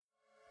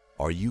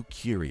Are you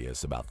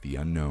curious about the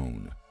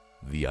unknown,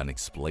 the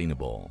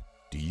unexplainable?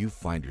 Do you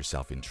find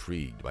yourself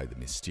intrigued by the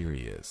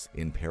mysterious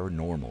and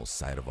paranormal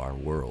side of our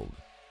world?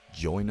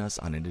 Join us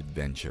on an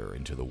adventure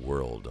into the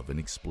world of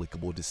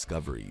inexplicable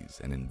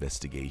discoveries and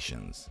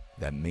investigations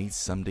that may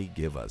someday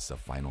give us a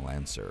final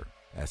answer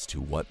as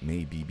to what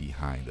may be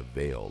behind the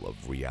veil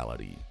of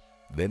reality.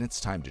 Then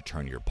it's time to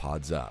turn your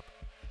pods up,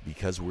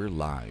 because we're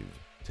live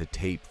to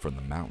tape from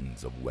the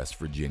mountains of West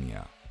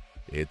Virginia.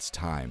 It's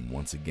time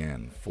once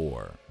again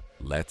for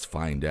Let's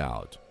Find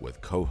Out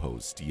with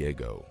co-host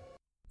Diego.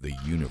 The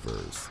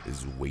universe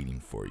is waiting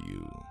for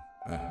you.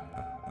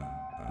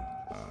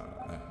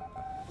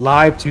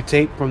 Live to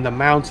tape from the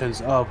mountains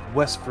of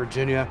West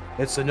Virginia,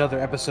 it's another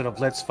episode of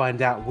Let's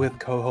Find Out with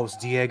co-host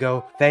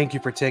Diego. Thank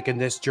you for taking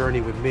this journey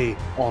with me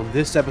on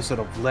this episode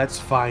of Let's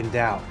Find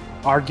Out.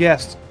 Our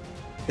guest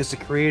is the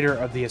creator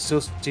of the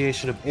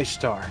Association of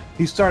Ishtar.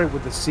 He started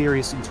with the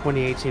series in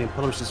 2018 and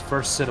published his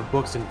first set of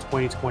books in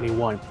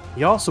 2021.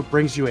 He also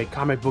brings you a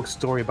comic book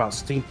story about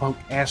steampunk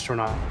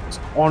astronauts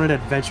on an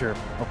adventure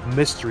of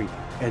mystery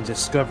and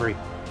discovery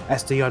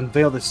as they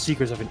unveil the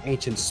secrets of an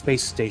ancient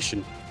space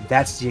station.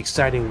 That's the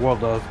exciting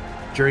world of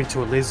Journey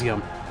to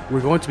Elysium.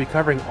 We're going to be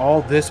covering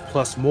all this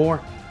plus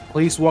more.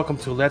 Please welcome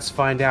to Let's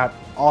Find Out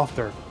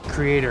author,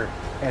 creator,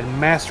 and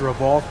master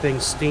of all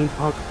things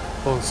steampunk,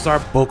 Bonsart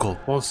Bokel.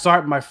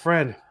 Bonsart, my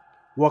friend,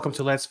 welcome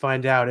to Let's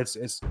Find Out.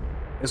 It's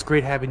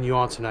great having you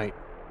on tonight.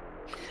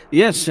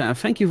 Yes,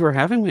 thank you for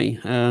having me.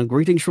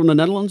 Greetings from the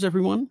Netherlands,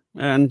 everyone.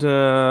 And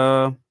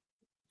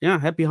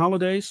happy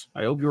holidays.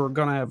 I hope you're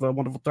going to have a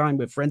wonderful time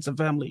with friends and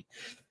family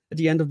at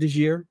the end of this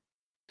year.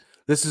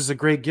 This is a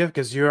great gift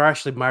because you're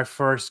actually my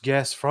first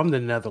guest from the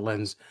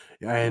Netherlands.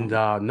 And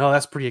no,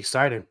 that's pretty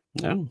exciting.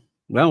 Yeah.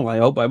 Well, I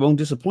hope I won't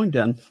disappoint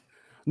then.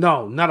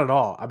 No, not at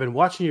all. I've been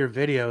watching your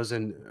videos,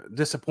 and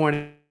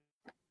disappointed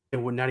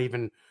would not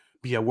even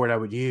be a word I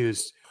would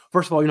use.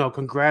 First of all,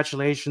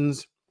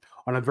 congratulations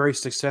on a very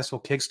successful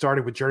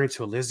Kickstarter with Journey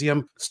to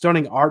Elysium.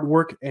 Stunning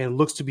artwork and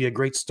looks to be a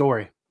great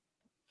story.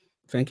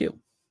 Thank you.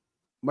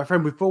 My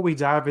friend, before we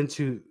dive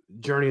into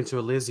Journey into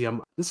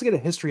Elysium, let's get a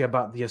history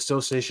about the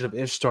Association of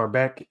Ishtar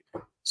back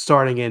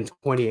starting in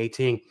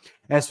 2018.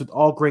 As with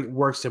all great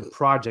works and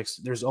projects,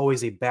 there's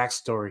always a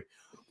backstory.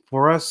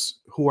 For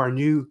us who are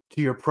new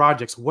to your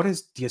projects, what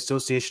is the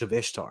Association of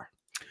Ishtar?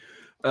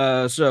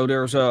 So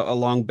there's a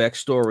long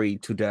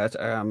backstory to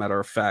that, matter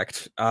of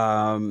fact.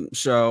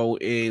 So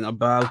in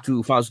about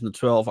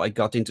 2012, I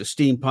got into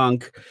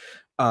steampunk.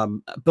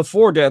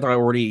 Before that, I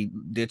already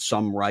did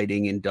some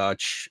writing in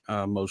Dutch,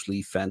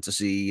 mostly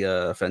fantasy,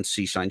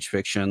 science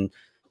fiction.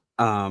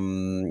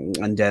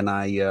 And then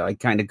I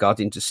kind of got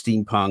into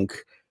steampunk.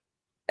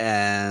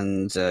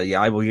 And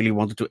I really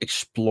wanted to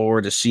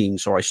explore the scene,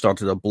 so I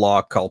started a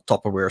blog called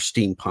Tupperware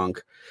Steampunk.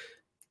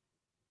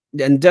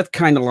 And that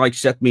kind of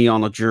set me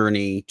on a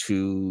journey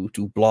to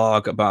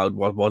blog about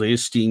what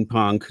is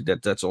steampunk.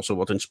 That's also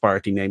what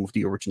inspired the name of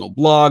the original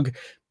blog.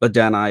 But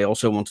then I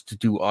also wanted to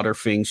do other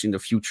things in the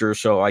future,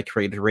 so I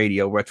created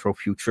Radio Retro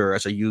Future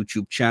as a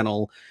YouTube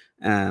channel,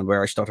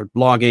 where I started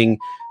blogging.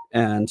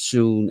 And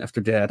soon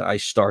after that, I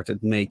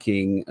started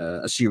making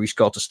a series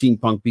called the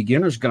Steampunk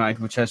Beginner's Guide,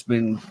 which has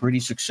been pretty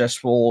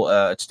successful.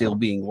 It's still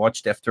being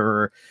watched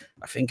after,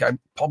 I think I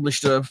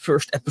published the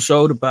first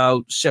episode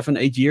about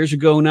 7-8 years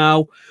ago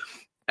now.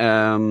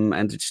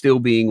 And it's still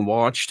being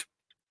watched.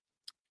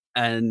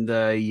 And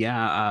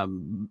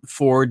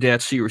for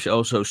that series, I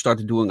also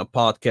started doing a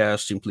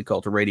podcast simply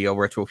called the Radio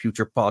Retro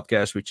Future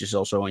Podcast, which is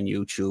also on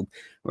YouTube,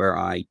 where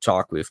I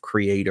talk with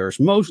creators,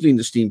 mostly in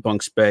the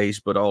steampunk space,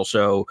 but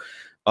also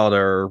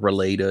other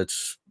related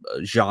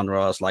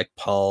genres like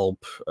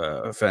pulp,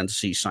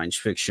 fantasy, science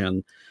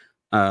fiction.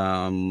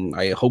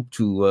 I hope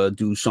to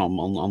do some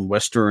on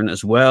Western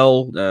as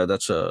well.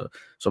 That's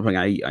something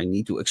I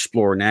need to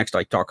explore next.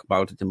 I talk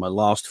about it in my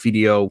last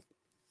video.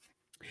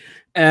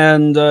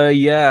 And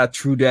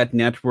through that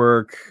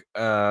network,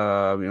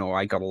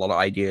 I got a lot of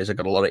ideas. I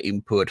got a lot of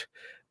input.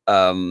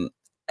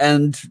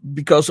 And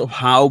because of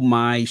how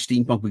my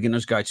Steampunk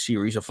Beginner's Guide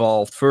series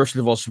evolved, first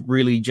it was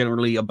really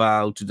generally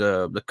about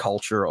the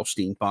culture of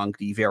steampunk,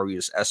 the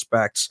various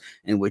aspects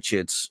in which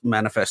it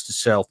manifests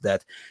itself,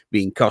 that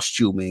being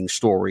costuming,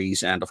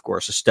 stories, and of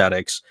course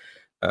aesthetics,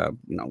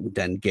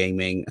 then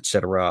gaming,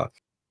 etc.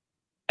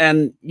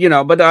 And,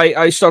 but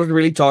I started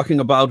really talking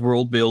about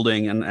world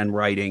building and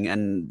writing.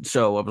 And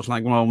so I was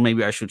like, well,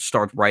 maybe I should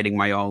start writing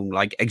my own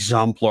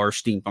exemplar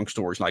steampunk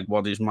stories.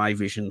 What is my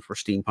vision for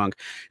steampunk?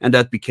 And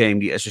that became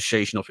the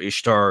Association of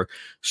Ishtar,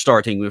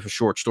 starting with a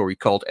short story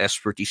called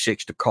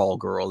S36, The Call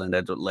Girl. And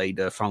that laid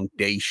the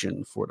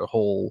foundation for the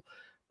whole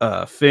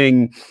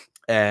thing.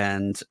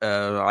 And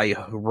I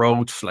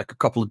wrote a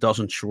couple of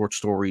dozen short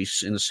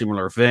stories in a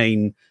similar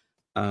vein,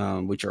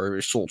 which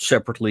are sold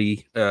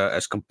separately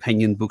as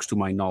companion books to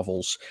my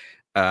novels.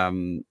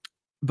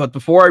 But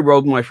before I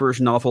wrote my first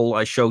novel,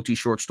 I showed these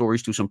short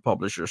stories to some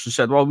publishers who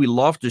said, well, we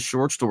love the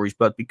short stories,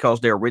 but because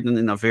they're written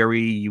in a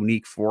very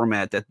unique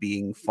format, that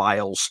being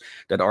files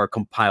that are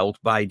compiled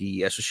by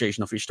the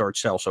Association of Ishtar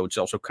itself, so it's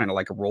also kind of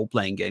like a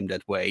role-playing game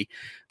that way,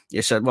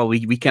 they said, well,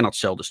 we cannot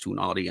sell this to an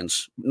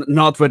audience,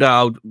 not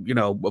without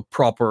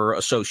proper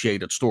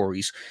associated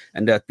stories,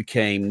 and that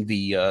became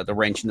the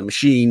wrench in the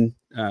machine,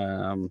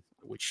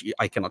 which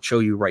I cannot show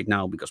you right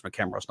now because my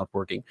camera is not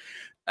working.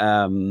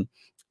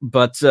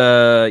 But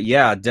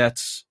yeah,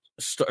 that's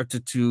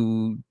started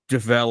to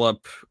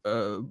develop.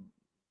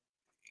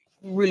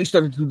 Really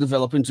started to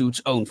develop into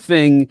its own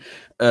thing.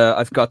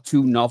 I've got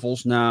 2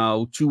 novels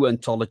now, 2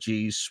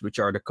 anthologies, which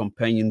are the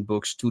companion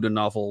books to the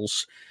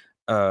novels.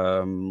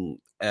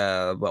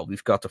 Well,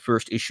 we've got the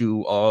first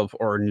issue of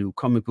our new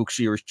comic book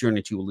series,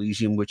 Journey to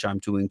Elysium, which I'm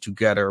doing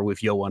together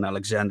with Johan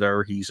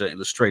Alexander. He's an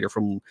illustrator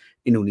from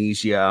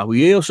Indonesia.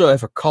 We also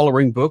have a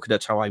coloring book.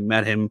 That's how I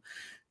met him.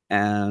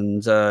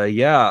 And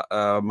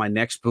my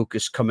next book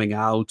is coming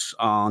out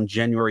on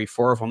January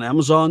 4th on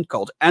Amazon,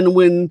 called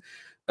Anwin,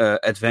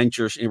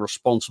 Adventures in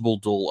Responsible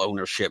Doll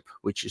Ownership,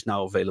 which is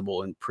now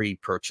available in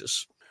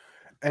pre-purchase.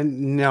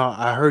 And now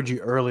I heard you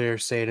earlier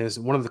say this.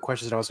 One of the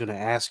questions that I was going to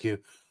ask you,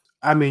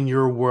 I'm in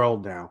your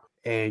world now,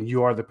 and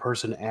you are the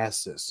person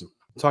asked this.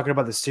 Talking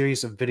about the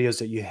series of videos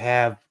that you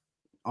have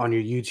on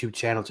your YouTube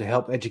channel to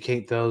help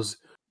educate those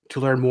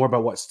to learn more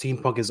about what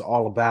steampunk is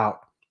all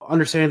about.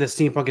 Understanding that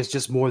steampunk is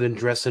just more than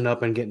dressing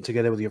up and getting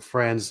together with your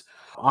friends.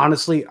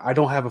 Honestly, I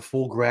don't have a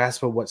full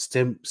grasp of what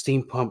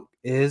steampunk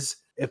is.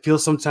 It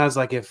feels sometimes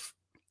like if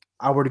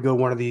I were to go to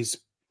one of these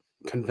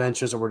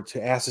conventions or were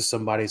to ask to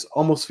somebody, it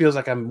almost feels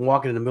like I'm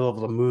walking in the middle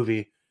of a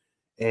movie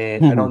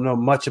and I don't know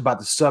much about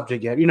the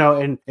subject yet,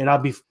 and I'll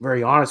be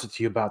very honest with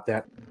you about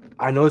that.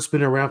 I know it's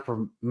been around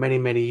for many,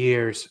 many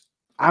years.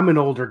 I'm an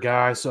older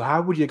guy, so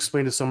how would you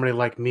explain to somebody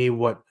like me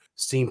what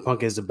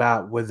steampunk is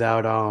about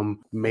without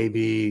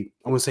maybe,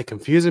 I wouldn't say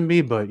confusing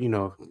me, but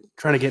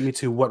trying to get me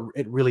to what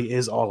it really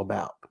is all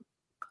about?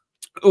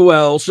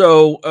 Well,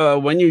 so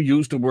when you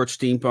use the word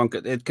steampunk,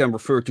 it can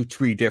refer to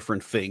 3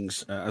 different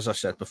things. As I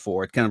said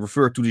before, it can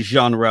refer to the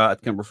genre,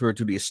 it can refer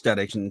to the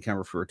aesthetics, and it can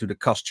refer to the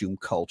costume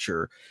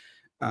culture.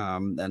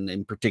 And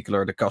in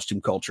particular, the costume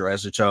culture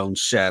has its own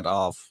set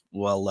of,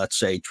 well, let's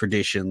say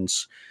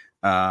traditions,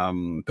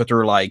 but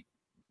they're like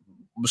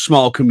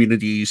small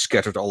communities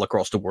scattered all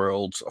across the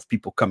world of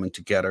people coming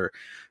together,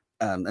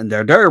 and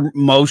they're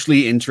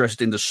mostly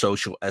interested in the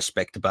social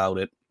aspect about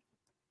it.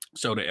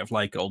 So they have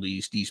like all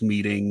these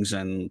meetings,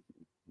 and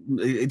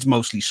it's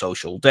mostly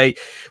social.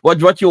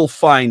 What you'll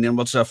find, and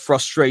what's a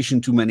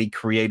frustration to many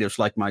creatives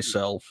like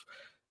myself,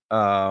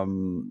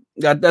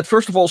 that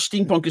first of all,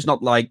 steampunk is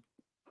not like,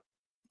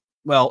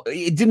 well,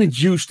 it didn't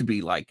used to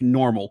be like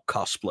normal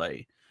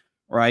cosplay,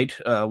 right?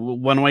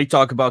 When I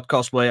talk about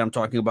cosplay, I'm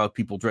talking about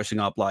people dressing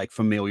up like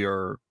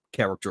familiar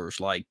characters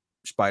like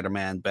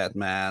Spider-Man,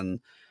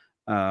 Batman,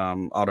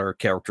 other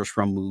characters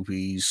from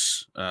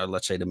movies,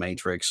 let's say The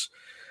Matrix.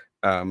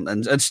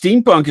 And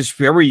steampunk is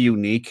very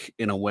unique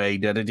in a way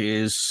that it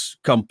is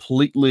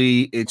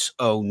completely its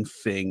own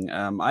thing.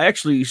 I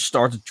actually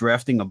started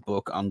drafting a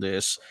book on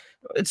this.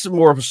 It's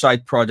more of a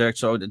side project,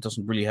 so it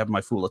doesn't really have my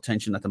full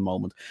attention at the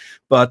moment.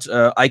 But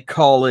I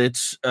call it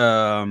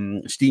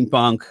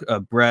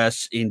Steampunk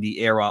Brass in the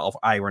Era of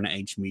Iron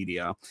Age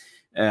Media.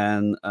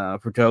 And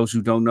for those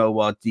who don't know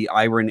what the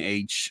Iron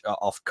Age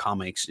of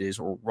comics is,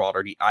 or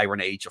rather the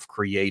Iron Age of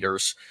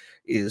creators,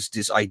 is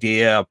this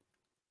idea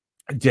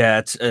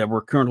that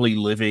we're currently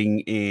living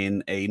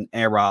in an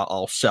era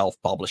of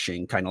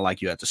self-publishing, kind of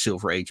like you had the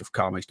Silver Age of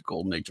comics, the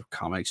Golden Age of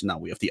comics. And now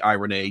we have the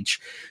Iron Age,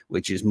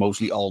 which is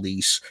mostly all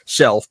these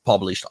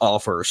self-published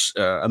authors,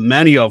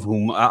 many of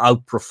whom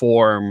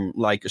outperform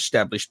like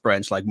established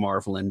brands like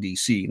Marvel and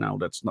DC. Now,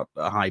 that's not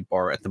a high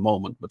bar at the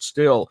moment, but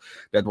still,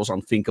 that was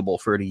unthinkable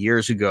 30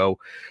 years ago.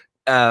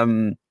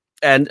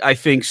 And I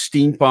think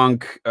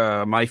steampunk,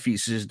 my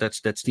thesis is that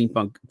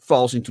steampunk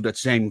falls into that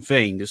same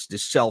vein, this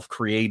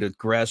self-created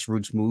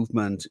grassroots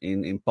movement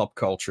in pop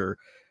culture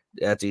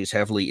that is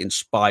heavily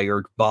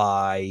inspired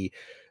by,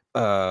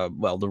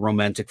 the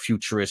romantic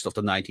futurist of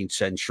the 19th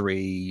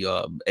century,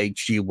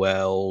 H.G.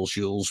 Wells,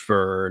 Jules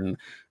Verne,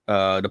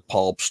 the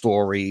pulp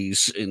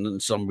stories in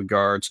some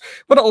regards,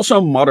 but also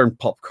modern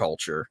pop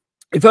culture.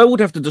 If I would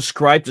have to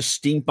describe the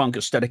steampunk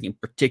aesthetic in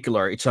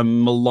particular, it's a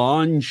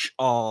melange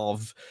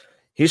of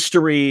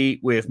history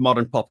with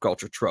modern pop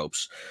culture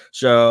tropes.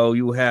 So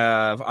you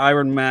have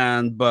Iron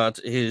Man, but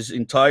his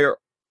entire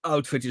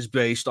outfit is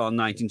based on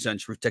 19th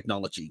century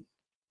technology.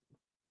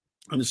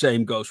 And the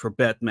same goes for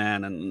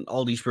Batman and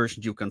all these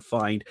versions you can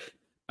find.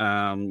 There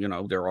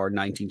are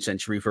 19th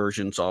century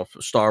versions of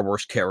Star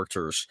Wars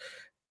characters.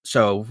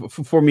 So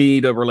for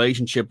me, the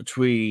relationship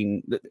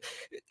between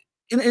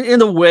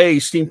in a way,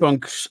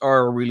 steampunks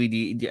are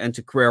really the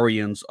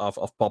antiquarians of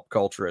pop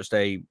culture, as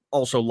they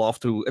also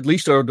love to, at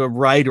least the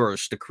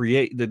writers, the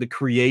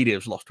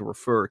creatives love to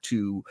refer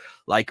to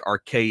like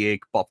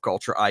archaic pop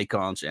culture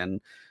icons and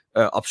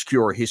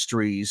obscure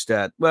histories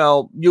that,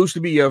 well, used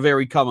to be a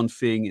very common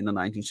thing in the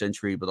 19th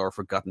century, but are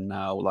forgotten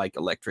now, like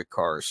electric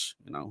cars.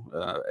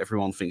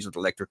 Everyone thinks that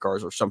electric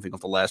cars are something of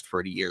the last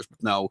 30 years,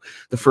 but no,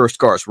 the first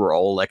cars were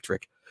all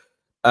electric.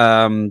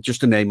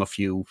 Just to name a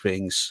few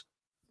things.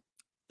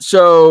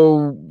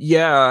 So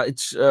yeah,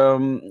 it's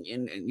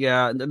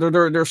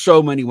there's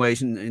so many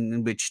ways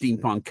in which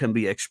steampunk can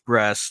be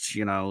expressed.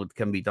 It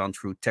can be done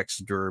through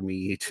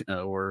taxidermy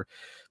or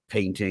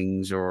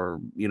paintings, or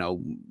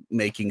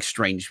making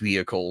strange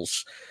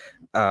vehicles.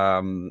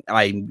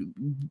 I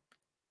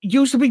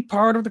used to be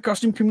part of the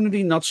costume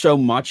community, not so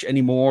much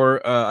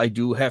anymore. I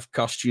do have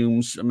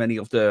costumes. Many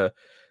of the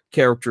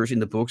characters in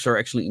the books are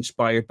actually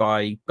inspired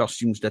by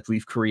costumes that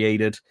we've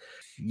created.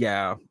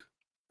 Yeah,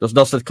 does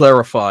that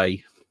clarify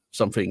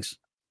some things?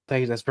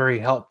 Thank you. That's very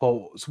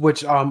helpful.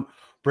 Which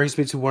brings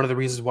me to one of the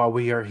reasons why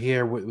we are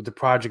here with the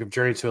project of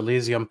Journey to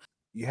Elysium.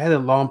 You had a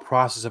long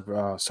process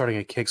of starting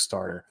a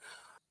Kickstarter.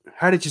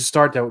 How did you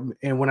start that?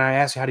 And when I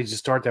ask you how did you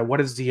start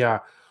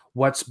that,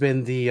 what's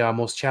been the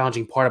most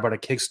challenging part about a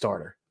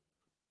Kickstarter?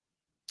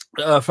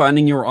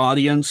 Finding your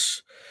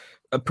audience,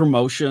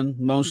 promotion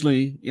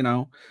mostly.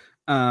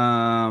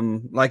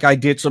 Like I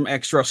did some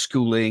extra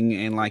schooling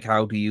in like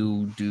how do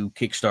you do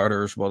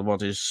Kickstarters,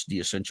 what is the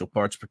essential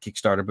parts for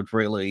Kickstarter, but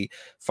really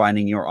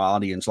finding your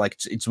audience. Like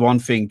it's one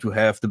thing to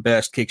have the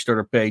best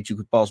Kickstarter page you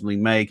could possibly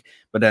make,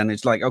 but then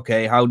it's like,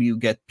 okay, how do you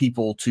get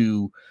people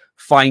to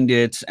find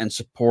it and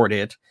support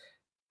it?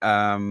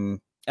 And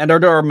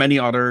there are many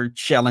other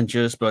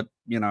challenges, but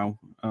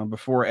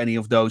before any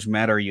of those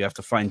matter, you have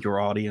to find your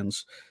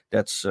audience.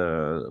 That's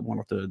one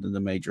of the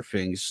major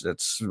things.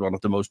 That's one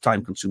of the most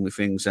time consuming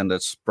things, and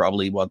that's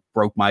probably what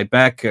broke my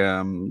back.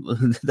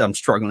 That I'm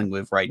struggling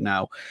with right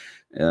now.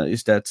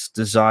 Is that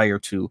desire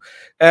to,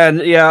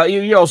 and yeah,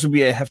 you also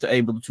have to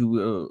able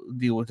to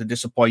deal with the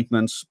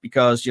disappointments,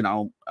 because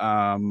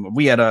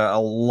we had a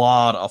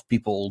lot of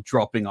people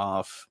dropping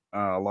off,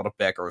 a lot of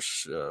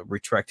backers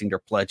retracting their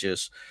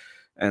pledges.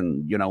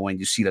 And when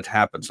you see that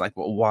happens, like,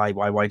 well,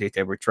 why did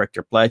they retract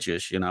their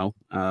pledges?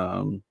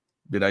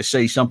 Did I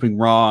say something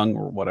wrong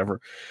or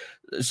whatever?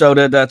 So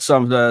that's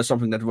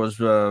something that was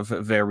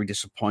very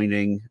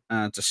disappointing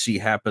to see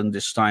happen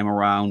this time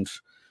around.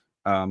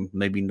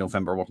 Maybe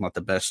November was not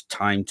the best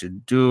time to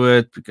do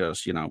it,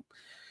 because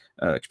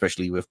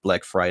especially with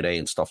Black Friday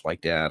and stuff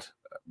like that.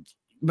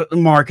 But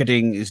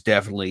marketing is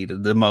definitely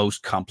the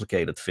most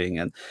complicated thing.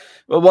 And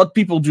what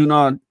people do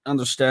not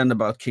understand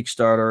about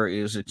Kickstarter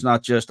is it's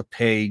not just a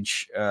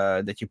page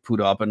that you put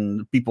up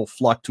and people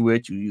flock to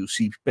it. You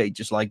see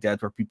pages like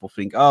that where people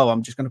think, oh,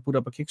 I'm just going to put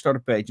up a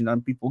Kickstarter page and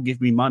then people give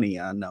me money.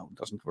 No, it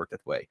doesn't work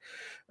that way.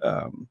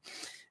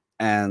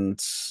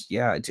 And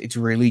yeah, it's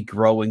really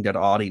growing that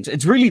audience.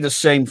 It's really the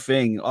same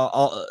thing.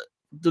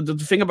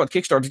 The thing about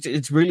Kickstarter,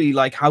 it's really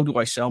like, how do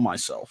I sell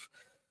myself?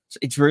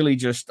 It's really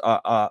just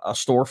a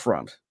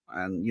storefront,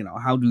 and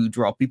how do you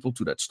draw people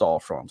to that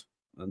storefront?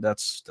 And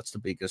that's the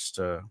biggest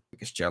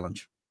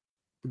challenge.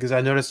 Because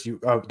I noticed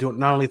you do it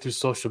not only through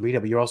social media,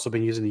 but you've also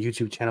been using the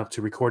YouTube channel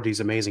to record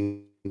these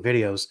amazing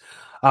videos.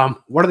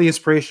 What are the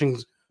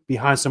inspirations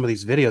behind some of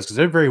these videos? Because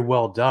they're very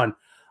well done.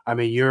 I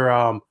mean, you're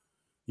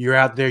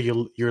out there,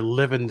 you're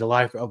living the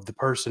life of the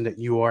person that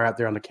you are out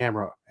there on the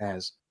camera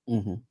as.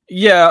 Mm-hmm.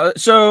 Yeah.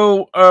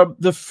 So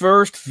the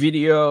first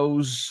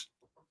videos.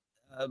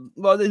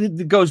 Well,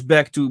 it goes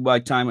back to my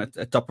time at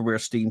Tupperware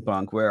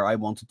Steampunk, where I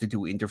wanted to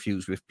do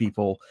interviews with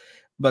people,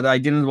 but I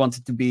didn't want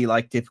it to be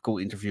like typical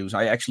interviews.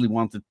 I actually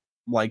wanted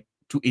like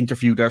to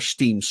interview their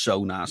Steam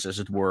sonas, as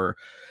it were.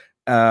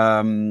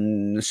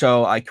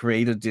 So I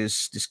created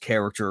this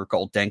character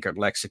called Dankard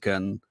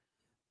Lexicon,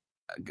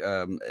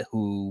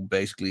 who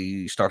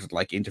basically started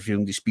like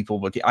interviewing these people,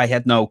 but I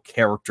had no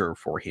character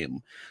for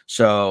him.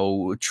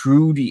 So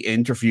through the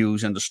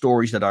interviews and the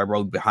stories that I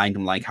wrote behind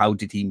him, like how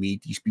did he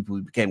meet these people,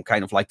 he became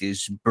kind of like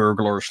this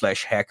burglar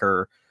 /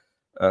 hacker,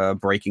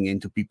 breaking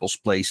into people's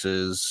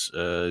places,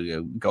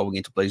 going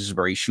into places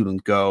where he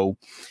shouldn't go.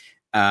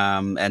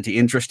 And the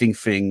interesting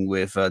thing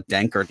with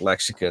Dankard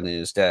Lexicon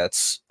is that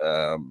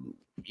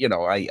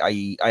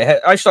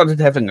I started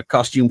having a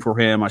costume for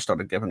him. I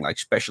started having like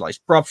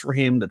specialized props for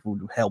him that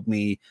would help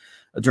me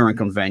during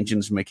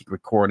conventions, making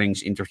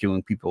recordings,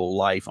 interviewing people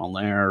live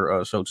on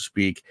air, so to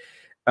speak.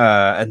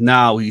 And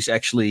now he's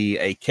actually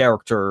a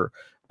character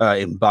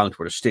in Bound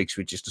for the Sticks,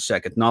 which is the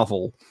second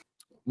novel.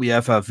 We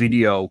have a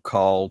video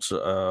called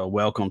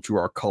Welcome to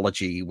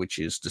Arcology, which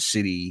is the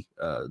city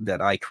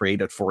that I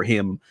created for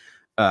him.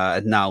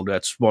 And now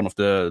that's one of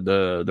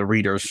the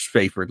reader's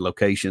favorite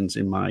locations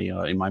in my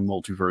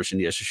multiverse in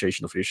the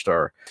Association of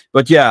Ishtar.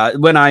 But yeah,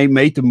 when I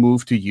made the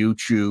move to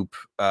YouTube,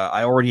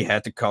 I already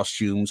had the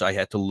costumes. I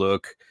had to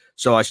look.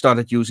 So I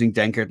started using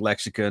Dankard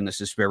Lexicon as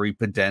this very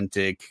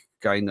pedantic,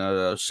 kind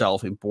of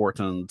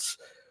self-important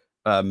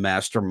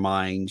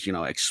mastermind,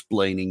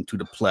 explaining to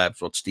the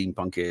plebs what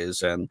steampunk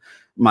is. And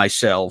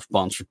myself,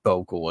 Bonsart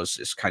Bokel,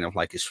 is kind of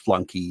like his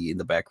flunky in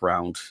the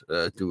background,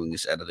 doing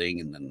his editing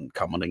and then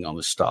commenting on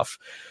his stuff.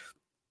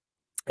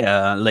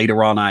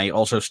 Later on, I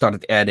also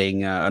started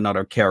adding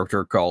another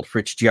character called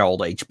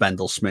Fitzgerald H.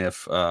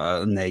 Bendelsmith,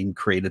 a name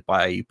created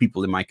by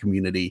people in my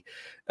community,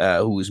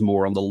 who is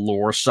more on the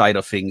lore side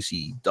of things.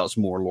 He does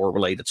more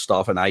lore-related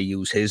stuff, and I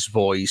use his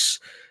voice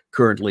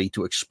currently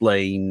to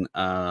explain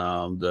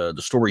the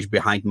stories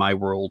behind my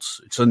world.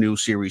 It's a new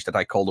series that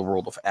I call The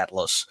World of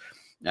Atlas,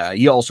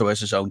 He also has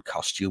his own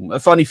costume. A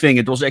funny thing,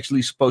 it was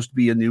actually supposed to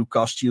be a new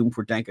costume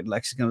for Dank and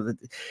Lexicon.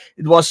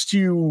 It was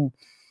too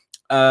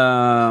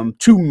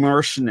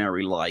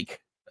mercenary like.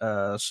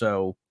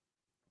 So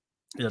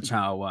that's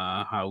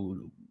how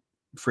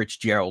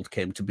Fitzgerald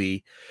came to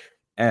be.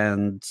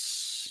 And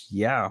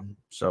yeah,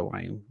 so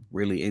I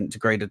really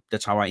integrated.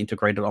 That's how I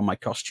integrated all my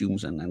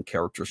costumes and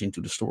characters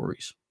into the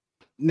stories.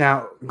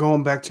 Now,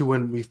 going back to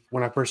when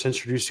I first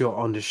introduced you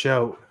on the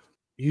show,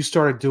 you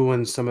started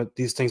doing some of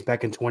these things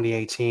back in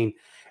 2018,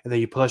 and then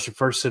you published your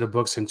first set of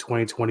books in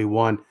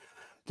 2021.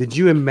 Did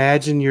you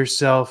imagine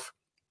yourself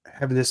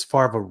having this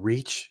far of a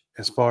reach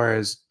as far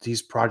as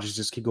these projects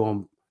just keep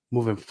going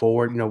moving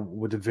forward? You know,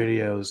 with the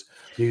videos,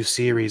 new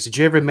series. Did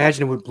you ever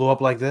imagine it would blow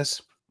up like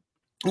this?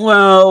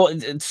 Well,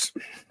 it's,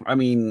 I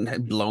mean,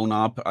 blown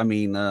up. I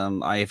mean,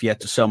 I have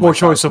yet to sell my More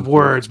choice of 1,000th book.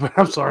 words, but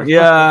I'm sorry.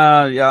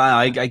 Yeah,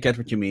 I get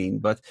what you mean,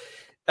 but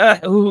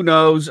who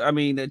knows? I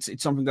mean,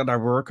 it's something that I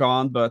work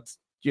on, but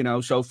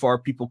so far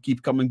people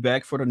keep coming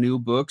back for the new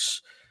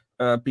books.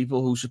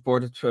 People who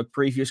supported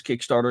previous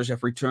Kickstarters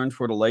have returned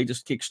for the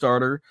latest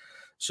Kickstarter.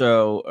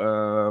 So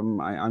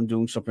I'm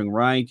doing something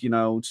right.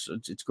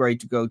 It's great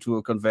to go to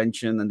a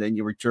convention and then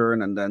you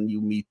return and then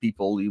you meet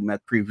people you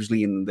met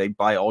previously and they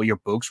buy all your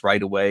books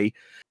right away.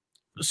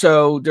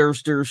 So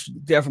there's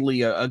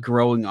definitely a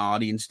growing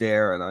audience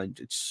there, and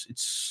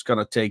it's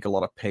gonna take a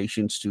lot of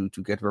patience to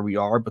get where we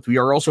are. But we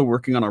are also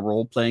working on a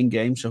role playing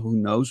game, so who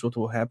knows what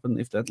will happen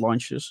if that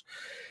launches.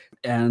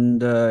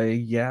 And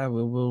yeah,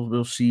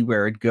 we'll see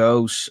where it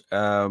goes.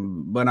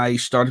 When I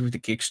started with the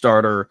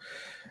Kickstarter,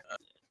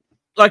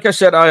 like I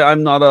said,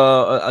 I'm not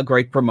a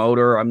great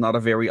promoter. I'm not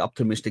a very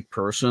optimistic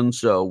person.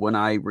 So when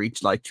I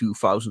reached like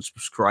 2,000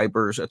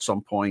 subscribers at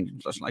some point,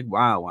 I was like,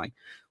 wow, I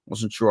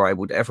wasn't sure I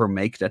would ever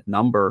make that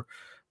number.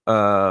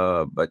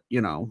 But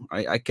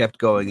I kept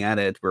going at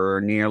it. We're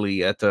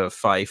nearly at the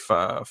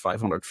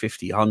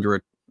 550,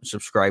 100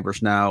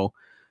 subscribers now.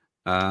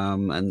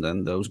 And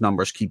then those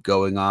numbers keep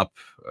going up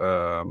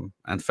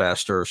and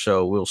faster.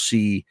 So we'll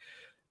see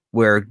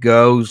where it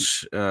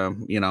goes.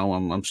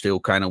 I'm still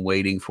kind of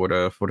waiting for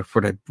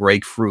that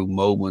breakthrough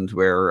moment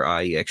where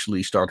I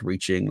actually start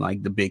reaching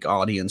like the big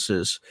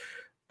audiences.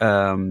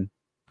 And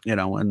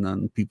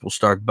then people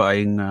start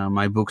buying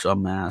my books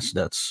en masse.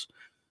 That's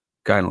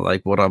kind of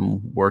like what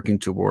I'm working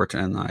toward,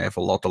 and I have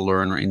a lot to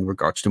learn in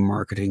regards to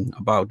marketing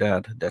about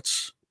that.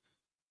 That's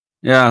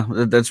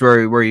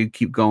where you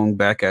keep going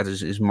back at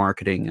is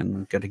marketing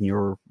and getting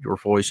your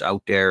voice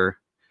out there.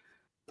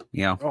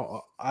 Yeah.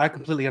 Oh, I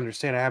completely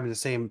understand. I have the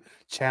same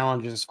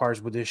challenges as far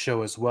as with this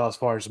show as well, as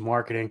far as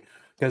marketing,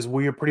 because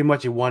we're pretty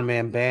much a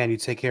one-man band. You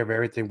take care of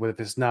everything, but if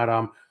it's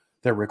not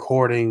the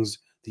recordings,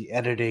 the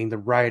editing, the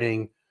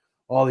writing,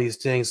 all these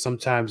things,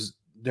 sometimes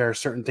there are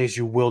certain things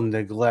you will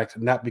neglect,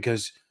 not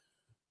because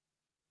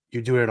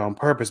you're doing it on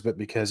purpose, but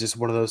because it's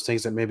one of those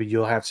things that maybe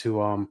you'll have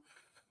to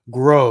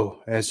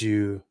grow as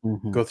you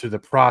Mhm. go through the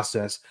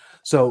process.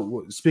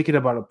 So speaking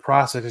about a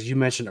process, as you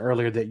mentioned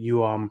earlier that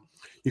you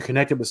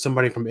connected with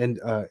somebody from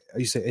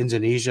you said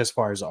Indonesia as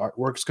far as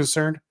artwork's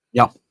concerned.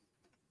 Yeah.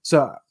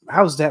 So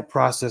how's that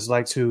process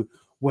like to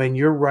when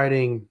you're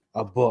writing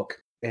a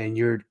book and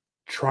you're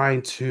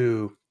trying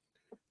to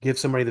give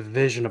somebody the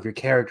vision of your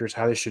characters,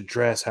 how they should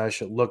dress, how they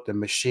should look, the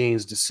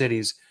machines, the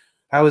cities.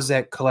 How does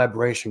that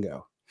collaboration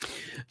go?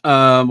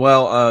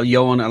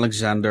 Johan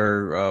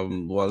Alexander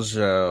was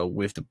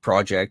with the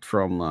project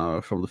from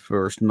the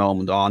first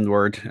moment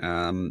onward.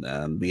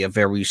 We have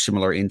very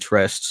similar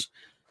interests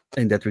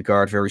in that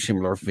regard, very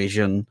similar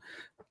vision.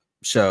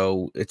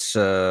 So it's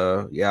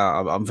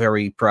I'm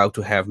very proud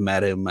to have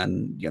met him.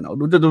 And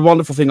the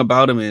wonderful thing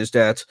about him is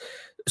that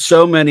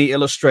so many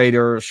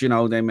illustrators,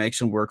 they make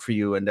some work for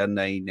you and then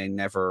they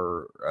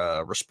never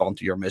respond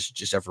to your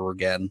messages ever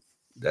again.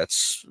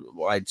 That's,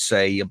 I'd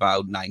say,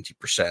 about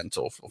 90%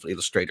 of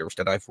illustrators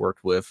that I've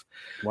worked with.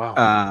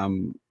 Wow.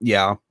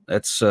 Yeah,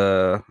 that's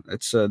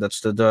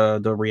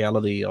the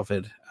reality of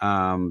it.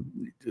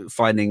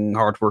 Finding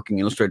hardworking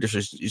illustrators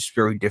is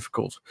very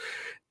difficult.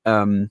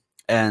 And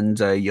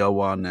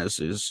Johan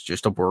is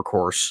just a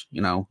workhorse.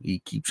 He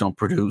keeps on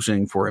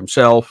producing for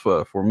himself,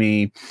 for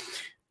me.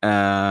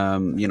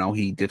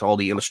 He did all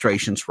the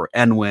illustrations for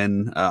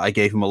Enwin. I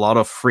gave him a lot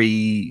of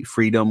freedom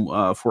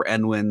for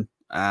Enwin.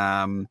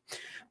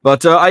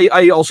 But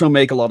I also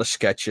make a lot of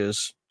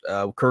sketches.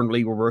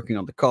 Currently, we're working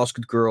on the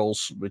Casket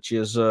Girls, which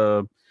is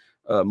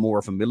more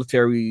of a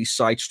military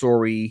side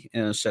story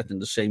set in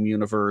the same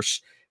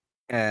universe.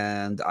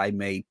 And I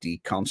made the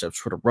concepts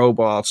for the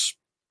robots.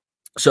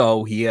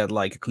 So he had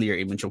like a clear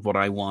image of what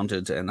I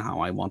wanted and how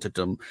I wanted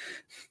them.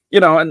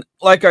 And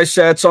like I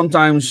said,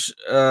 sometimes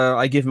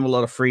I give him a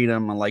lot of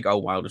freedom. I'm like, oh,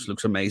 wow, this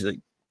looks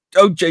amazing.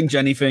 Don't change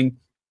anything.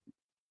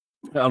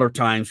 Other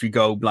times we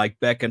go like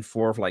back and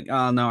forth, like,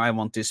 oh no, I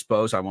want this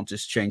pose, I want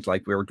this change,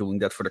 like we're doing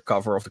that for the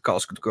cover of the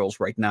Casket Girls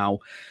right now.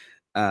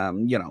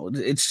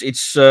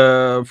 It's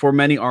for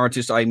many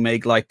artists, I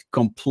make like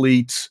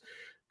complete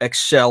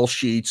Excel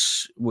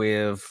sheets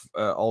with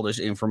all this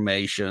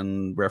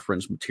information,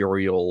 reference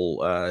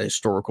material,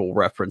 historical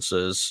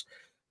references.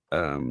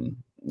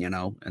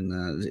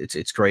 and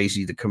it's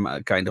crazy the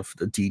kind of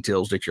the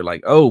details that you're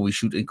like, oh, we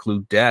should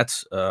include that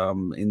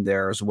in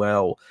there as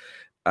well.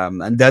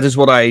 And that is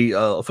what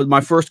for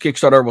my first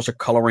Kickstarter was a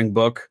coloring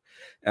book.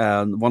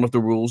 And one of the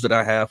rules that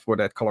I have for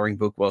that coloring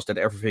book was that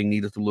everything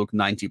needed to look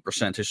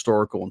 90%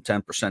 historical and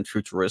 10%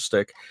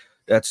 futuristic.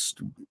 That's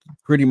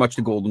pretty much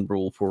the golden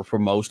rule for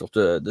most of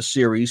the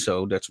series.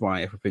 So that's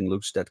why everything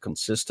looks that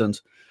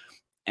consistent.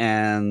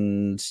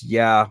 And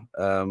yeah,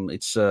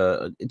 it's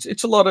a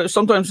lot of,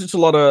 sometimes it's a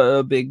lot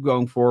of big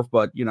going forth,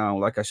 but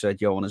like I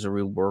said, Johan is a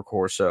real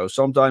workhorse. So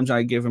sometimes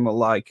I give him a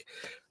like.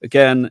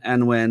 Again,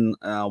 and when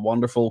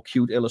wonderful,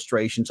 cute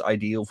illustrations,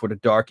 ideal for the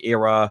dark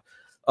era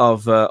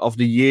of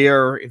the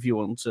year. If you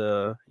want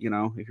to,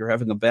 if you're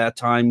having a bad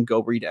time,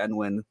 go read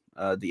Enwin.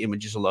 The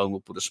images alone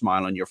will put a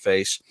smile on your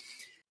face.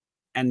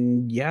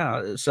 And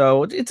yeah,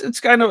 so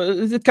it kind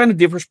of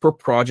differs per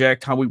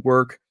project how we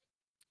work.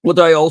 What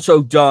I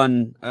also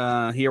done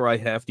here, I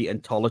have the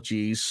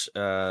anthologies.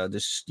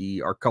 This is the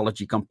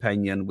Arcology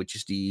Companion, which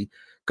is the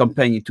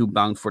companion to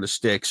Bound for the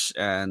Sticks,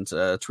 and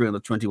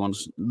 321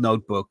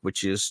 Notebook,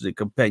 which is the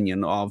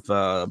companion of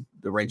the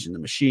Range in the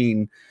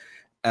Machine.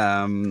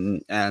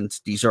 And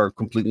these are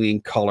completely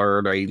in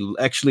color. They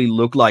actually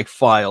look like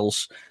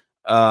files.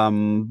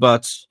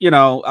 But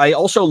I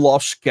also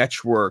love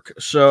sketch work.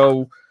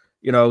 So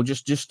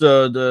just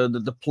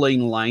the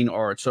plain line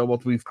art. So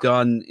what we've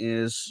done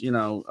is,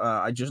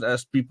 I just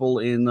asked people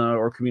in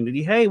our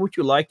community, hey, would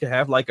you like to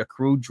have like a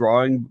crude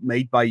drawing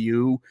made by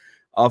you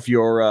of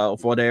your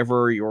of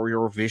whatever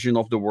your vision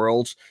of the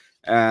world?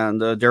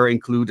 And they're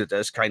included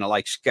as kind of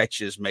like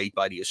sketches made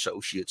by the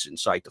associates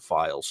inside the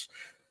files.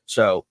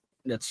 So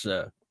that's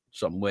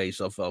some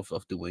ways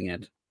of doing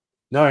it.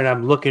 No, and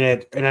I'm looking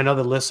at, and I know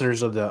the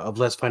listeners of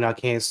Let's Find Out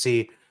can't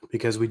see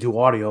because we do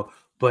audio,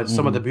 but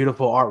some of the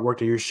beautiful artwork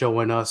that you're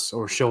showing us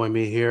or showing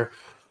me here.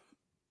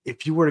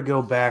 If you were to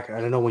go back, I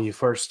don't know when you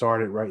first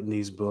started writing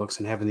these books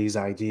and having these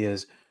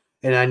ideas,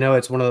 and I know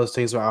it's one of those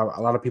things where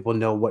a lot of people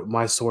know what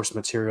my source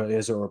material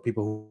is, or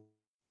people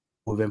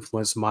who have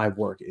influenced my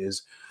work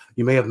is.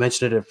 You may have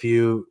mentioned it a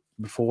few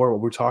before what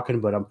we're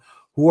talking, but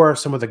who are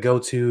some of the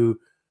go-to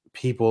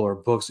people or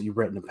books that you've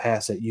read in the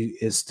past that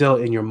is still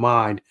in your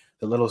mind,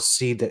 the little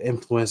seed that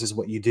influences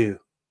what you do?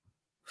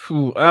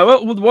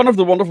 Well, one of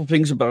the wonderful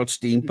things about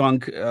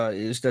steampunk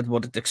is that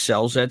what it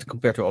excels at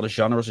compared to other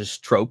genres is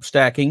trope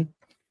stacking.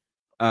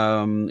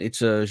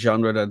 It's a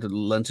genre that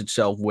lends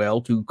itself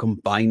well to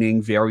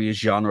combining various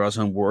genres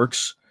and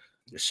works.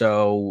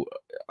 So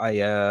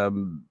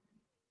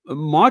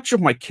much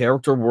of my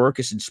character work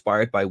is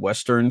inspired by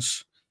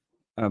westerns.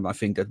 I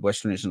think that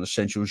Western is an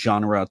essential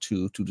genre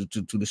to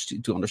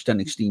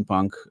understanding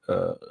steampunk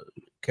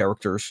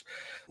characters.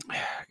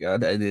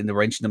 In the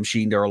Range of the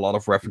Machine, there are a lot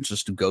of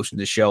references to Ghost in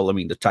the Shell. I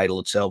mean, the title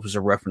itself is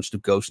a reference to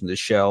Ghost in the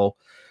Shell.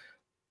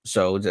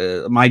 So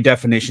my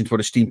definition for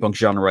the steampunk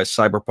genre is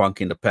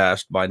cyberpunk in the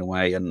past, by the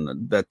way,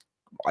 and that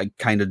I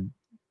kind of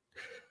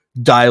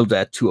dialed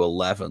that to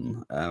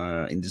 11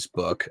 in this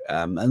book.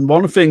 And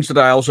one of the things that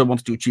I also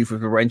wanted to achieve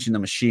with the Range in the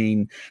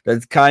Machine,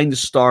 that kind of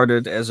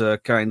started as a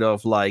kind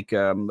of like,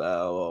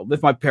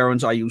 with my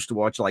parents, I used to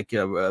watch like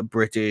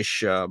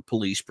British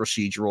police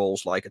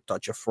procedurals, like A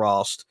Touch of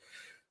Frost,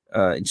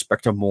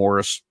 Inspector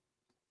Morse.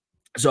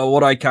 So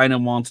what I kind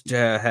of wanted to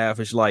have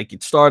is like,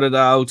 it started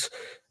out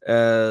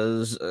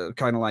as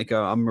kind of like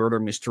a murder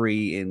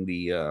mystery in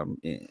the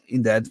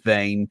in that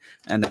vein,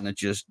 and then it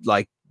just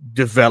like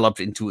developed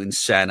into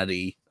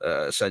insanity,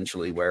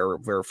 essentially,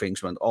 where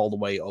things went all the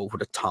way over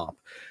the top.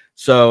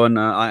 So, and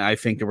I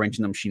think the Range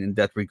in the Machine in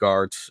that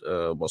regard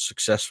was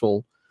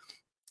successful.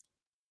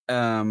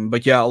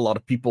 But yeah, a lot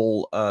of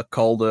people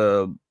call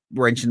the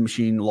Range in the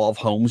Machine Love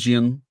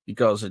Holmesian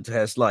because it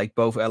has like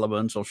both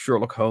elements of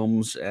Sherlock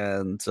Holmes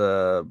and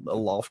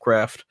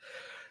Lovecraft.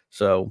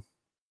 So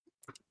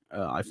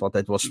I thought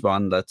that was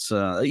fun. That's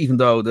even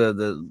though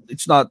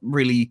it's not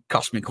really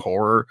cosmic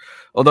horror,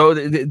 although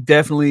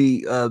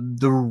definitely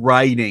the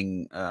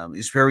writing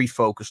is very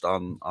focused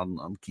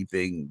on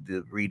keeping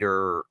the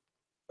reader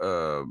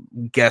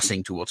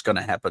guessing to what's going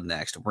to happen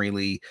next.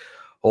 Really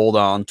hold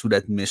on to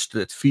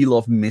that feel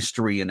of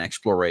mystery and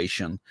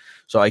exploration.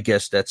 So I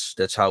guess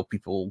that's how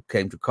people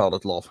came to call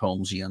it Love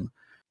Holmesian.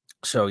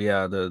 So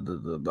yeah,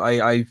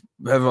 I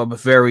have a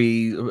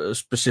very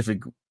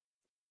specific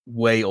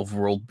way of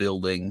world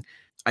building.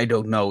 I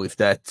don't know if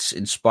that's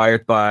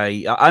inspired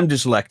by. I'm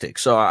dyslexic,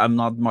 so I'm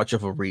not much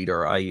of a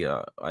reader.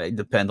 I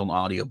depend on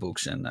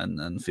audiobooks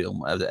and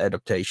film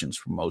adaptations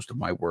for most of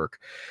my work.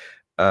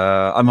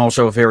 I'm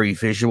also a very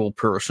visual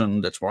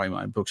person. That's why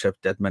my books have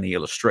that many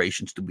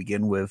illustrations to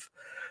begin with.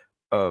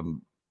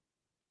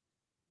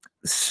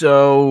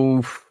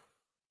 So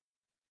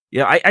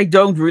yeah, I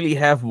don't really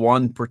have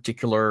one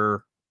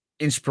particular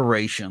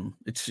inspiration.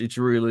 It's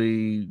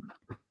really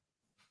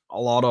a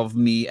lot of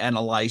me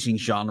analyzing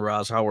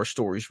genres, how are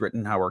stories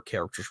written, how are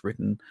characters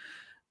written,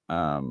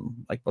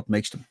 like what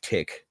makes them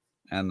tick,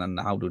 and then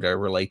how do they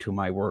relate to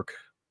my work.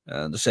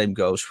 The same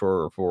goes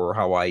for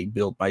how I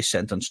build my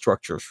sentence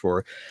structures.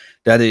 For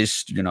that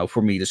is,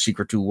 for me, the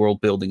secret to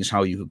world building is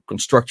how you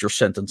construct your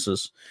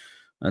sentences,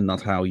 and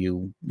not how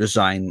you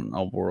design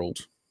a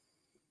world.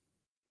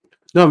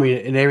 No, I mean,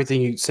 and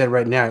everything you said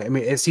right now, I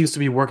mean, it seems to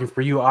be working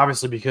for you,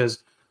 obviously,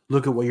 because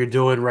look at what you're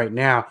doing right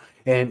now.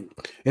 And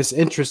it's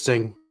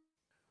interesting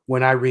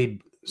when I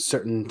read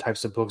certain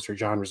types of books or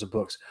genres of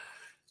books,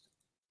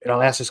 and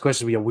I'll ask this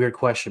question, to be a weird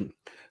question.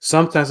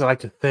 Sometimes I like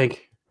to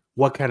think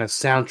what kind of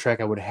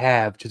soundtrack I would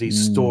have to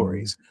these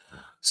stories.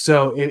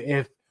 So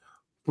if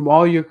from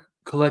all your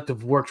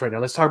collective works right now,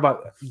 let's talk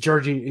about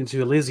Journey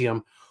into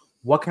Elysium.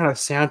 What kind of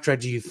soundtrack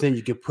do you think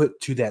you could put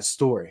to that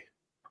story?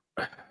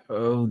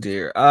 Oh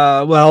dear.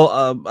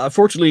 Well,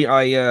 fortunately,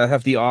 I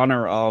have the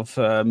honor of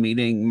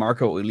meeting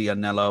Marco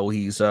Ilianello.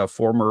 He's a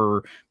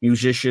former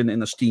musician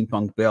in a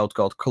steampunk band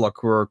called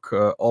Clockwork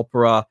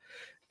Opera.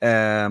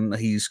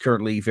 He's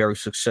currently very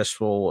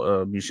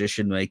successful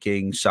musician,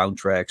 making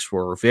soundtracks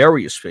for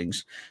various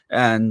things.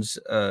 And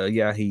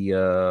yeah, he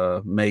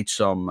made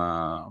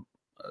some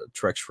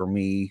tracks for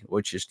me,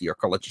 which is the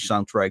Arcology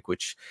soundtrack,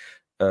 which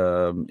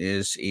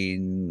is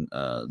in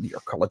the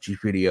Arcology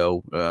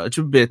video. It's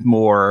a bit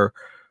more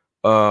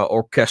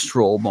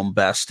orchestral,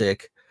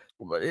 bombastic.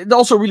 It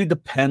also really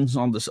depends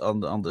on this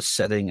on the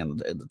setting and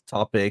the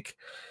topic.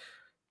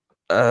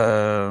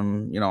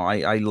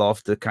 I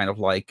love the kind of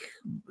like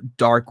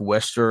dark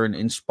western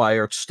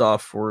inspired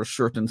stuff for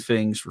certain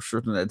things, for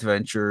certain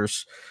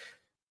adventures.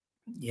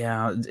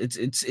 Yeah,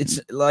 it's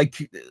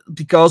like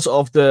because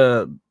of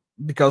the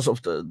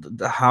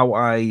how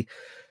I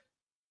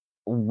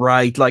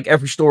write. Like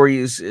every story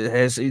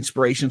has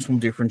inspirations from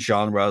different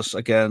genres.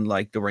 Again,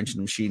 like the Wrench in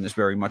the Machine is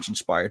very much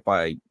inspired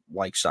by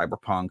like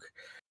cyberpunk.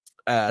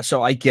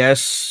 So I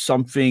guess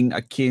something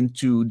akin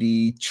to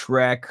the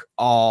track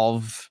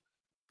of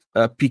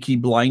Peaky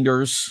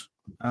Blinders.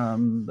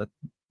 That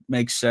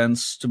makes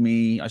sense to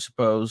me, I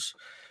suppose.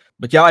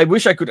 But yeah, I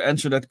wish I could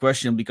answer that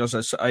question,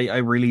 because I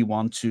really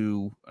want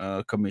to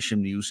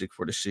commission music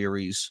for the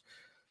series,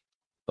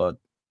 but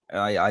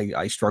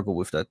I struggle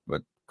with that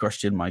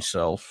question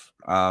myself.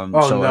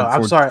 Oh So no, and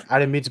I'm for sorry. I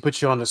didn't mean to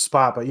put you on the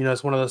spot, but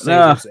it's one of those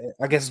things. nah,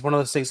 I guess it's one of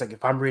those things. Like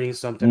if I'm reading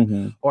something,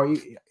 mhm. or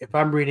if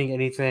I'm reading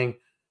anything,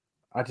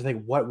 I have to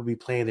think what would be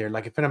playing there.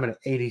 Like if I'm in an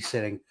 '80s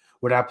setting,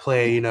 would I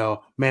play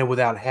Man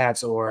Without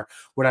Hats, or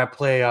would I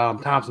play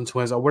Thompson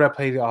Twins, or would I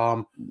play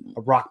a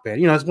rock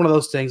band? It's one of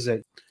those things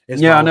that is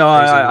my Yeah, own no,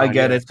 crazy I mind.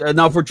 get Yeah. it.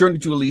 Now for Journey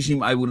to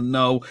Elysium, I wouldn't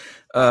know.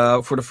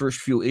 For the first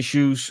few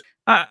issues,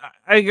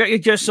 I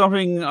guess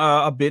something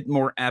a bit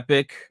more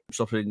epic,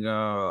 something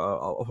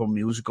of a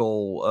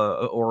musical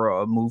or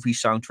a movie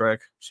soundtrack,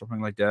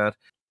 something like that.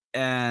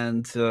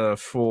 And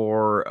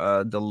for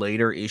the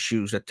later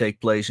issues that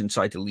take place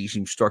inside the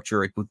Elysium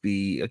structure, it would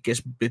be, I guess,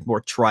 a bit more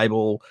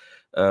tribal.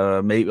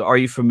 Maybe are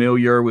you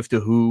familiar with the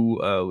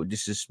Who?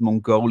 This is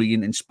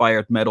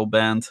Mongolian-inspired metal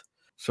band,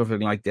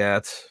 something like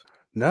that.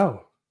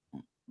 No.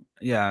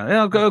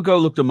 Yeah, go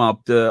look them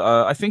up.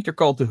 I think they're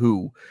called the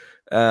Who,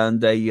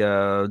 and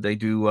they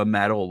do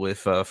metal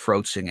with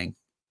throat singing.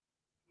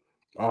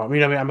 I'm a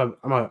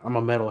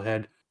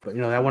metalhead, but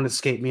that one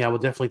escaped me. I will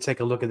definitely take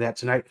a look at that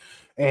tonight,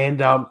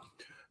 and I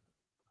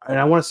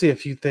want to say a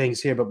few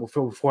things here. But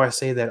before I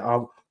say that,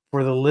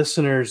 for the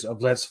listeners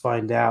of Let's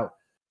Find Out,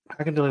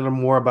 I can tell you a little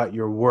more about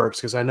your works,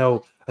 because I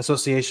know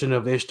Association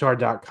of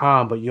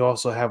Ishtar.com, but you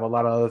also have a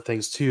lot of other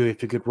things too.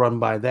 If you could run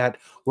by that,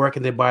 where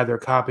can they buy their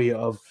copy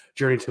of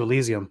Journey to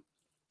Elysium?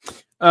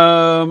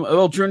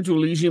 Well, Journey to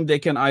Elysium, they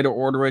can either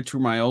order it through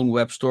my own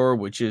web store,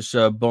 which is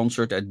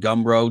Bonsart at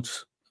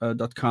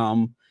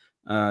Gumroad.com.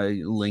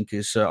 Link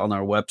is on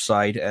our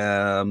website.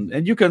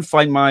 And you can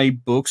find my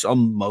books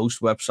on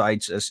most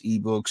websites as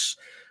ebooks,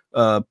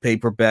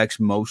 paperbacks,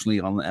 mostly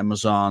on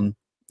Amazon.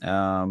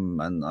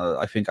 And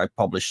I think I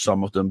published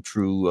some of them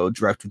through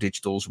Drive to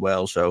Digital as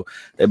well. So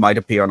they might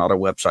appear on other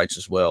websites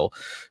as well.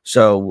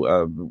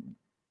 So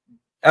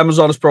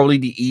Amazon is probably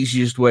the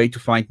easiest way to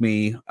find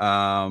me,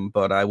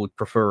 but I would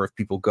prefer if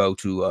people go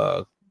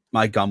to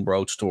my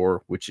Gumroad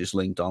store, which is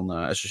linked on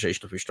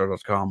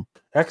associationofishtar.com.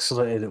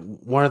 Excellent. And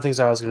one of the things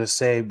I was going to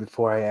say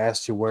before I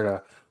asked you where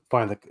to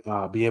find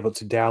be able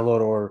to download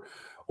or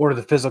order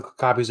the physical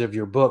copies of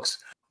your books,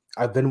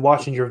 I've been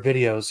watching your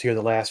videos here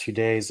the last few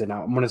days, and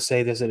I'm going to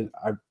say this, and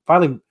I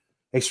find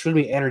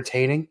extremely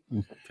entertaining,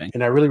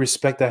 and I really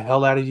respect the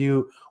hell out of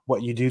you,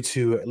 what you do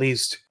to at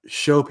least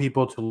show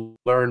people to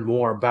learn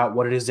more about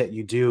what it is that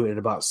you do and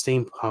about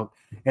steampunk.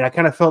 And I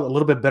kind of felt a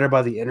little bit better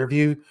by the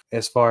interview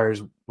as far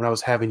as when I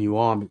was having you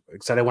on,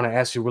 because I didn't want to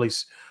ask you really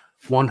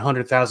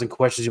 100,000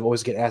 questions. You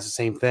always get asked the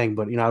same thing,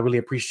 but I really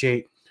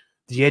appreciate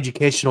the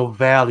educational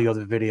value of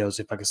the videos,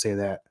 if I could say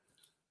that.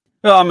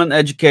 Well, I'm an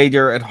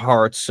educator at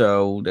heart,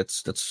 so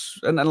that's.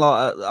 And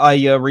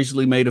I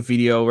recently made a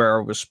video where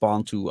I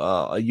respond to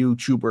a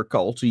YouTuber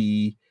called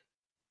the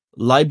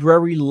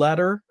Library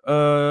Ladder,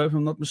 if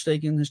I'm not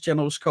mistaken. His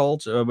channel is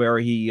called, where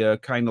he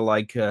kind of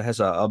like has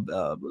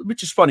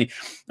which is funny.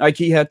 Like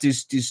he had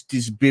this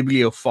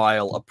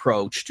bibliophile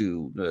approach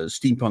to the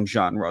steampunk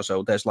genre.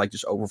 So there's like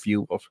this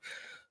overview of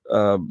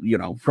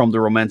from the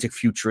romantic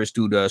futurists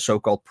to the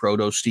so-called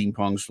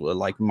proto-steampunks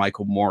like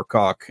Michael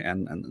Moorcock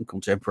and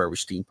contemporary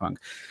steampunk.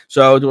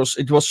 So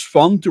it was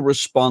fun to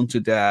respond to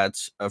that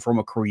from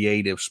a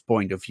creative's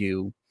point of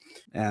view.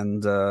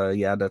 And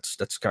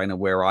that's kind of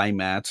where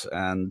I'm at.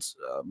 And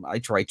I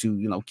try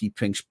to keep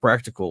things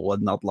practical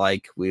and not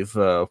like with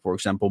for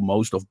example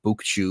most of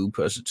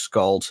booktube, as it's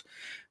called,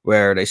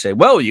 where they say,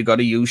 well, you got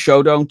to use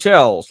show don't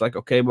tell. It's like,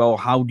 okay, well,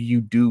 how do you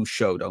do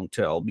show don't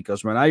tell?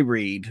 Because when I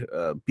read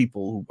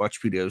people who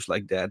watch videos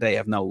like that, they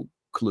have no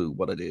clue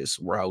what it is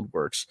or how it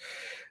works.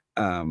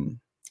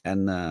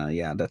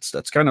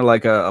 That's kind of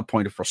like a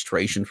point of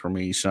frustration for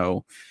me.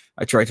 So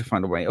I try to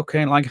find a way,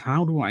 okay, like,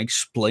 how do I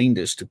explain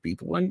this to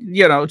people? And,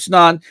 it's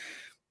not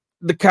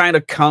the kind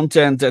of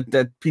content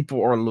that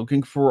people are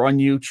looking for on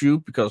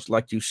YouTube, because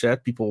like you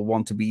said, people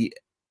want to be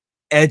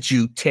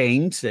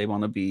edutained. They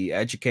want to be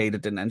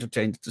educated and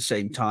entertained at the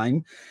same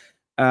time.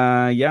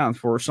 And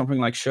for something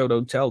like show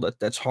don't tell,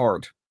 that's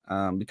hard,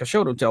 because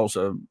show don't tell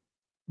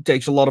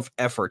takes a lot of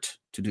effort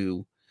to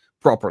do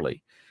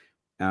properly.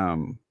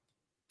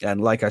 And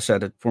like I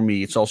said, for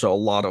me, it's also a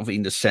lot of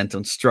in the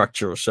sentence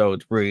structure. So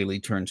it really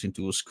turns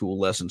into a school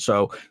lesson.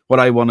 So what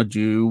I want to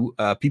do,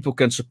 people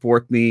can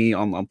support me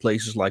on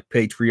places like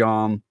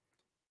Patreon,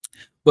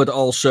 but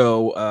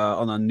also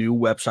on a new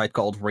website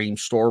called Ream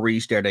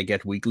Stories. There they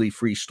get weekly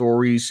free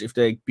stories if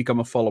they become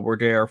a follower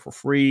there for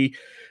free.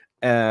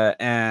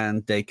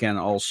 And they can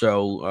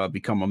also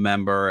become a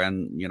member.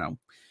 And,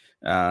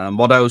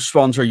 what those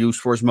funds are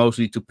used for is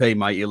mostly to pay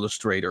my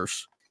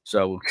illustrators.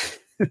 So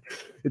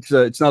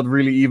it's not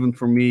really even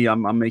for me.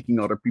 I'm making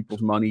other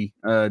people's money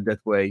that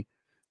way.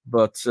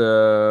 But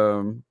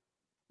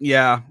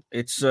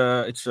it's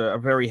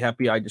very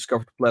happy I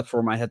discovered the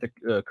platform. I had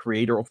the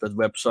creator of that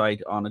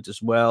website on it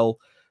as well.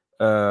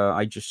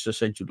 I just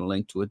sent you the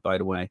link to it, by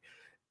the way.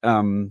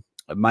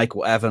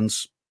 Michael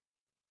Evans,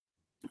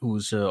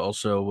 who's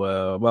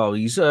also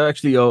he's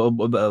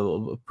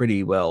actually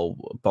pretty well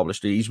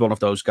published. He's one of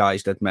those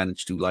guys that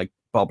managed to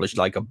publish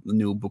a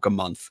new book a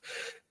month.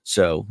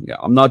 So yeah,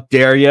 I'm not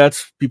there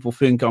yet. People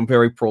think I'm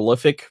very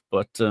prolific,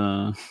 but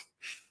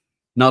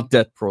not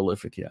that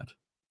prolific yet.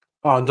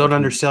 Oh, and don't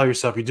undersell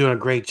yourself. You're doing a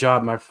great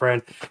job, my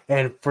friend.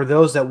 And for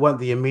those that want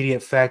the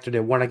immediate factor,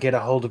 that want to get a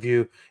hold of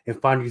you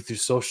and find you through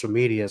social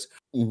medias,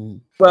 well,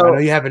 I know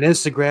you have an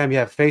Instagram, you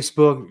have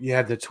Facebook, you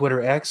have the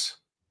Twitter X.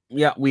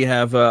 Yeah, we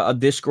have a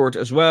Discord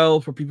as well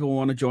for people who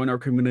want to join our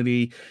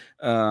community.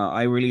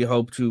 I really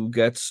hope to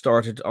get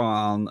started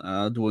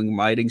on doing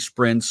mining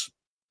sprints.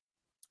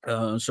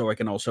 So I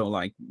can also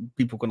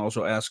people can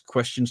also ask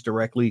questions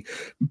directly,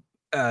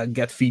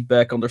 get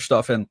feedback on their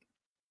stuff, and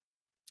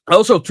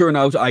also turn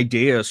out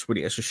ideas for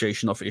the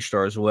Association of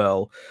Ishtar as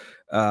well.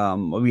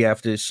 We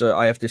have this.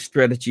 I have this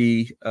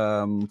strategy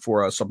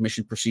for a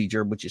submission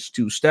procedure, which is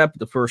 2-step.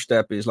 The first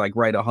step is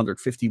write a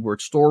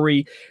 150-word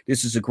story.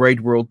 This is a great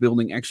world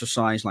building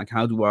exercise.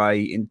 How do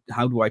I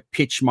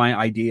pitch my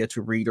idea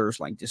to readers?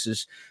 This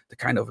is the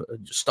kind of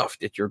stuff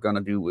that you're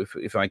gonna do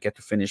if I get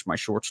to finish my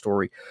short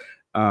story.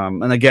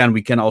 And again,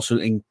 we can also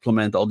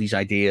implement all these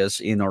ideas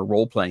in our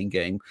role-playing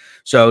game.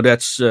 So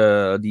that's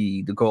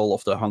the goal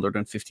of the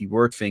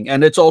 150-word thing.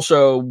 And it's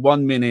also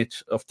 1 minute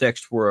of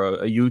text for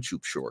a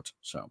YouTube short.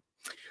 So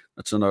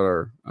that's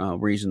another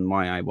reason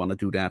why I want to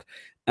do that.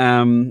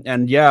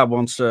 And yeah,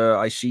 once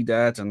I see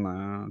that,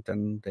 and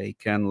then they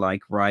can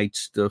write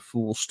the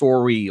full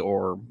story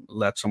or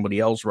let somebody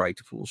else write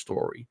the full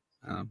story.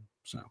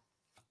 So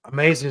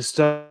amazing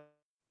stuff,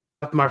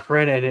 my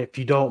friend. And if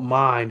you don't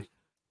mind,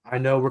 I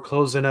know we're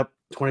closing up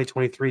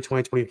 2023,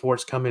 2024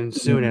 is coming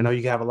soon. Mm-hmm. I know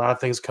you have a lot of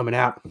things coming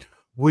out.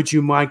 Would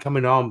you mind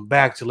coming on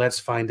back to Let's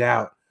Find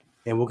Out?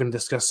 And we're going to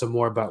discuss some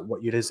more about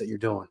what it is that you're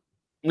doing.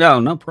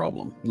 No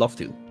problem. Love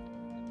to.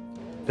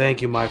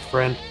 Thank you, my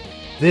friend.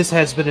 This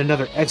has been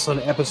another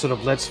excellent episode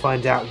of Let's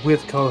Find Out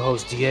with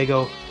co-host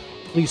Diego.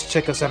 Please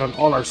check us out on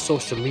all our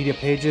social media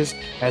pages,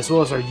 as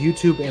well as our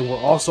YouTube, and we're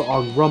also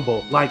on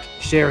Rumble. Like,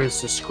 share, and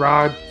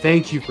subscribe.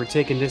 Thank you for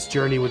taking this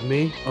journey with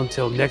me.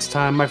 Until next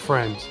time, my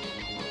friends.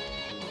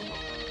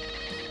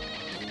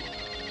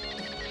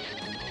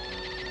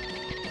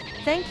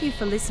 Thank you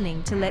for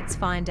listening to Let's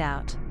Find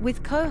Out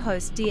with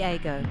co-host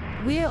Diego.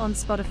 We're on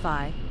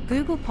Spotify,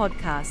 Google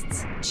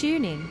Podcasts,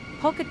 TuneIn,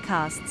 Pocket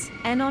Casts,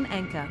 and on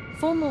Anchor.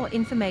 For more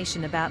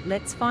information about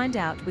Let's Find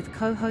Out with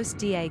co-host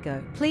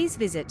Diego, please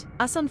visit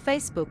us on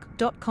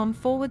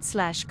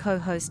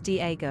Facebook.com/co-host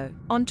Diego,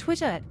 on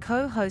Twitter at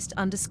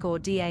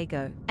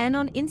co-host_Diego, and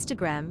on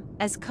Instagram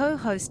as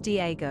co-host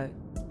Diego.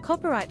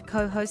 Copyright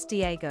co-host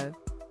Diego.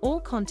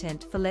 All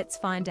content for Let's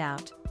Find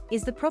Out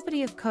is the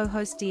property of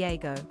co-host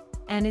Diego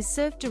and is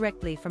served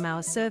directly from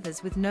our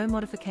servers with no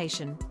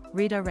modification,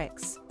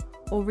 redirects,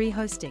 or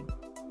rehosting.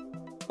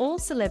 All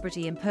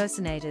celebrity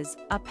impersonators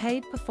are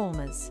paid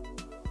performers.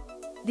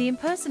 The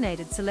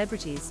impersonated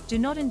celebrities do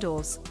not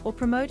endorse or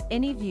promote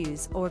any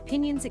views or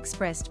opinions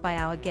expressed by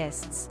our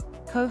guests,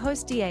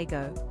 co-host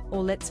Diego,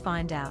 or Let's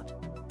Find Out.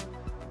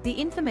 The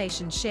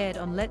information shared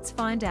on Let's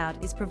Find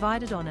Out is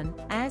provided on an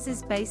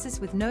as-is basis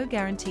with no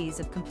guarantees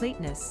of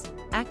completeness,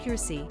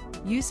 accuracy,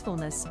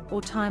 usefulness, or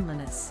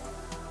timeliness.